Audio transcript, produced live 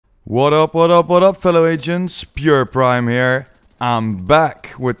What up, what up, what up, fellow agents? PurePrime here. I'm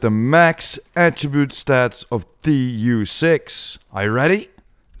back with the max attribute stats of TU6. Are you ready?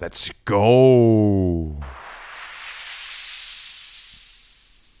 Let's go!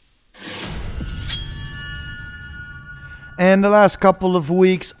 In the last couple of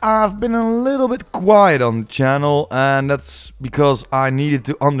weeks, I've been a little bit quiet on the channel, and that's because I needed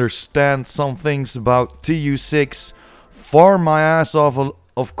to understand some things about TU6, farm my ass off,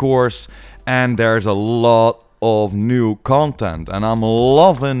 of course, and there's a lot of new content, and I'm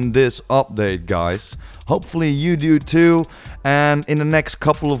loving this update, guys. Hopefully you do too, and in the next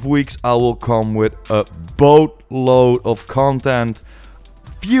couple of weeks I will come with a boatload of content,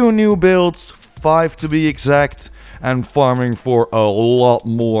 few new builds, 5 to be exact, and farming for a lot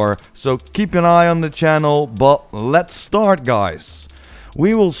more. So keep an eye on the channel, but let's start, guys.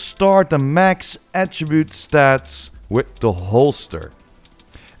 We will start the max attribute stats with the holster.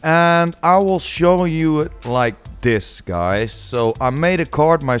 And I will show you it like this, guys. So I made a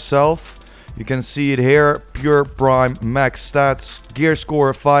card myself. You can see it here. PurePrime max stats, gear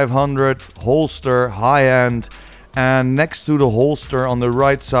score 500, holster high end. And next to the holster on the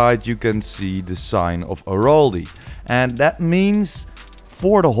right side you can see the sign of Araldi. And that means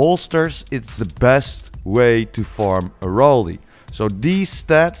for the holsters it's the best way to farm Araldi. So these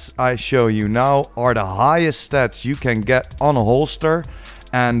stats I show you now are the highest stats you can get on a holster.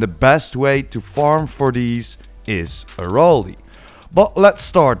 And the best way to farm for these is Araldi. But let's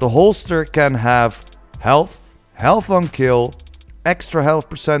start. The holster can have health, health on kill, extra health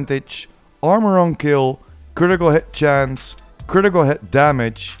percentage, armor on kill, critical hit chance, critical hit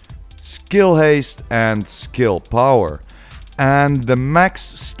damage, skill haste and skill power. And the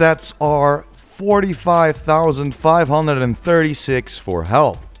max stats are 45,536 for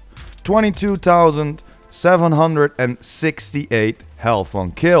health, 22,768 health on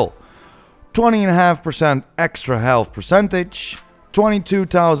kill, 20.5% extra health percentage,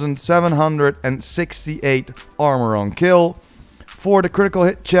 22,768 armor on kill. For the critical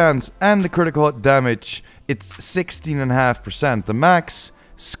hit chance and the critical hit damage, it's 16.5% the max.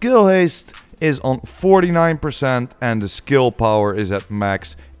 Skill haste is on 49% and the skill power is at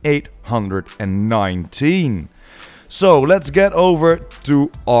max 819. So let's get over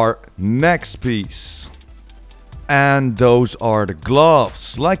to our next piece. And those are the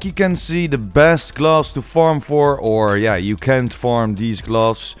gloves. Like you can see, the best gloves to farm for, or yeah, you can't farm these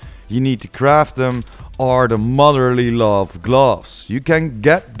gloves, you need to craft them, are the motherly love gloves. You can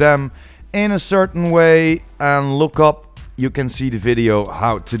get them in a certain way, and look up, you can see the video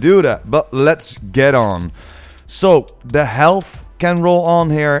how to do that. But let's get on. So the health can roll on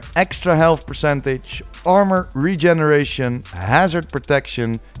here, extra health percentage, armor regeneration, hazard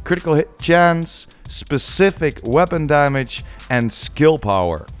protection, critical hit chance, specific weapon damage and skill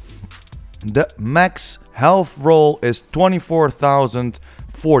power. The max health roll is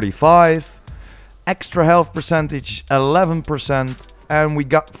 24,045, extra health percentage 11%, and we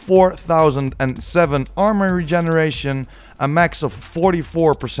got 4,007 armor regeneration, a max of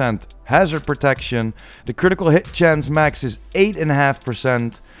 44% hazard protection. The critical hit chance max is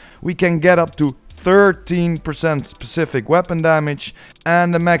 8.5%. We can get up to 13% specific weapon damage,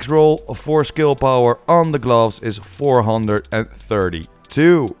 and the max roll for skill power on the gloves is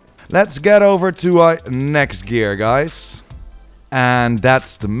 432. Let's get over to our next gear, guys. And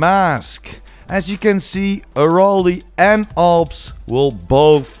that's the mask. As you can see, Araldi and Alps will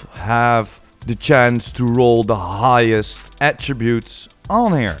both have the chance to roll the highest attributes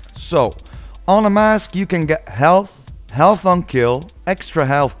on here. So, on a mask you can get health, health on kill, extra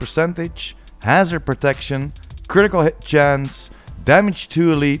health percentage, hazard protection, critical hit chance, damage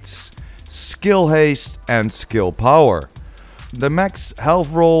to elites, skill haste and skill power. The max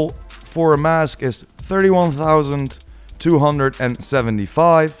health roll for a mask is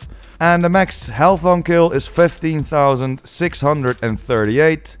 31,275 and the max health on kill is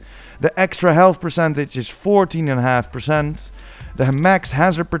 15,638. The extra health percentage is 14.5%. The max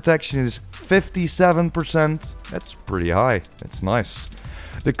hazard protection is 57%. That's pretty high. That's nice.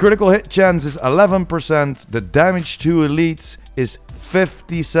 The critical hit chance is 11%. The damage to elites is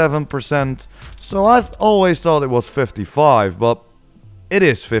 57%. So I've always thought it was 55, but it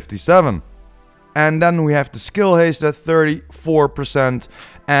is 57. And then we have the skill haste at 34%.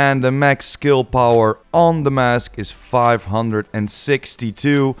 And the max skill power on the mask is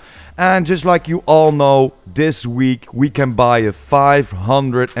 562. And just like you all know, this week we can buy a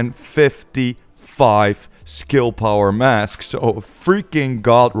 555 skill power mask. So a freaking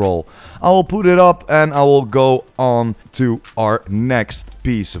god roll. I will put it up and I will go on to our next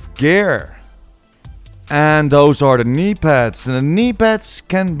piece of gear. And those are the knee pads. And the knee pads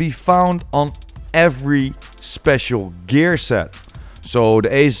can be found on every special gear set. So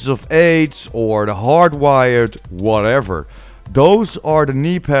the Aces of Eights or the hardwired, whatever. Those are the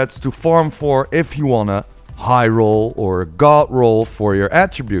knee pads to farm for if you want a high roll or a god roll for your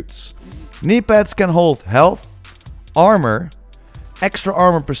attributes. Knee pads can hold health, armor, extra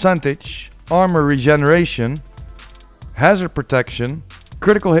armor percentage, armor regeneration, hazard protection,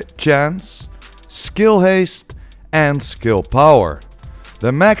 critical hit chance, skill haste, and skill power.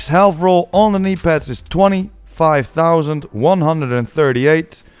 The max health roll on the knee pads is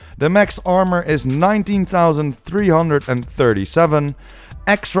 25,138. The max armor is 19,337.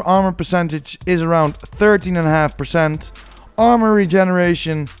 Extra armor percentage is around 13.5%. Armor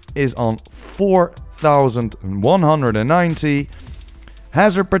regeneration is on 4,190.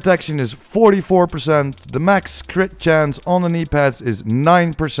 Hazard protection is 44%. The max crit chance on the knee pads is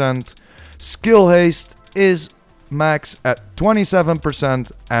 9%. Skill haste is max at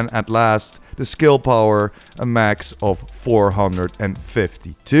 27%. And at last, the skill power, a max of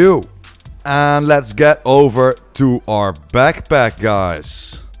 452. And let's get over to our backpack,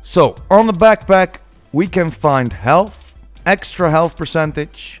 guys. So on the backpack we can find health, extra health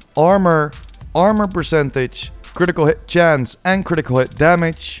percentage, armor, armor percentage, critical hit chance and critical hit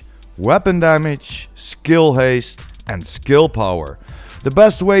damage, weapon damage, skill haste and skill power. The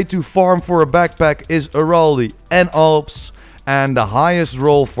best way to farm for a backpack is Araldi and Alps, and the highest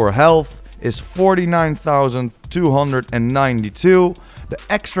roll for health is 49,292. The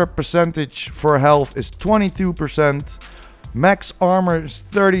extra percentage for health is 22%. Max armor is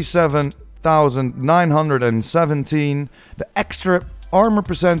 37,917. The extra armor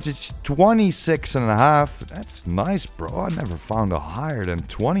percentage 26.5. That's nice, bro. I never found a higher than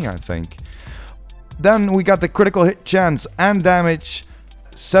 20, I think. Then we got the critical hit chance and damage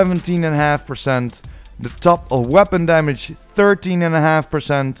 17.5%. The top of weapon damage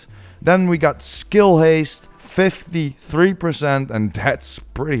 13.5%. Then we got skill haste 53%, and that's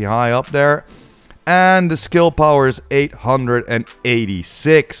pretty high up there. And the skill power is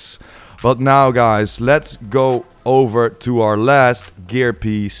 886. But now, guys, let's go over to our last gear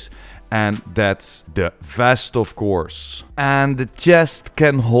piece, and that's the vest, of course. And the chest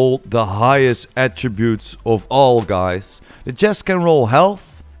can hold the highest attributes of all, guys. The chest can roll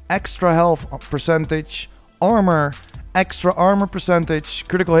health, extra health percentage, armor, extra armor percentage,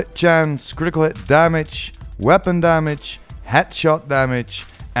 critical hit chance, critical hit damage, weapon damage, headshot damage,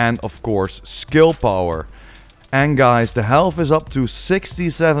 and of course skill power. And guys, the health is up to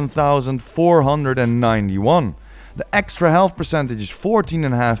 67,491. The extra health percentage is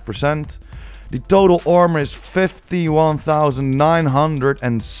 14.5%. The total armor is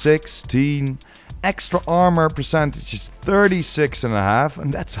 51,916. Extra armor percentage is 36.5,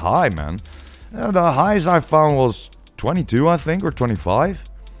 and that's high, man. The highest I found was 22, I think, or 25.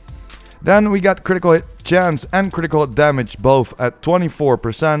 Then we got critical hit chance and critical hit damage both at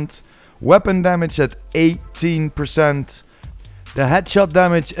 24%. Weapon damage at 18%. The headshot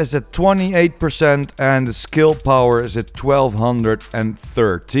damage is at 28%, and the skill power is at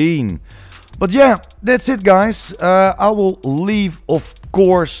 1213. But yeah, that's it, guys. I will leave, of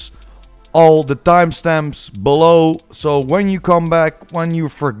course, all the timestamps below. So when you come back, when you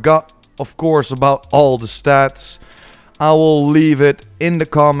forgot, of course, about all the stats, I will leave it in the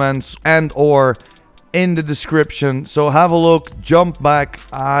comments and or in the description. So have a look, jump back.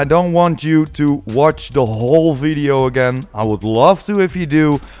 I don't want you to watch the whole video again. I would love to if you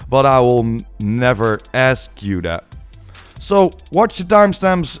do, but I will never ask you that. So watch the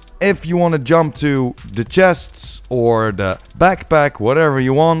timestamps if you want to jump to the chests or the backpack, whatever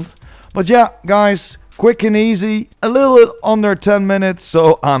you want. But yeah, guys, quick and easy, a little bit under 10 minutes,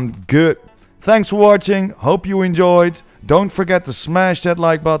 so I'm good. Thanks for watching, hope you enjoyed. Don't forget to smash that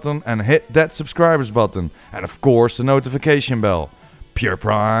like button and hit that subscribers button. And of course the notification bell.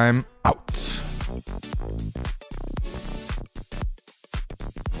 PurePrime out.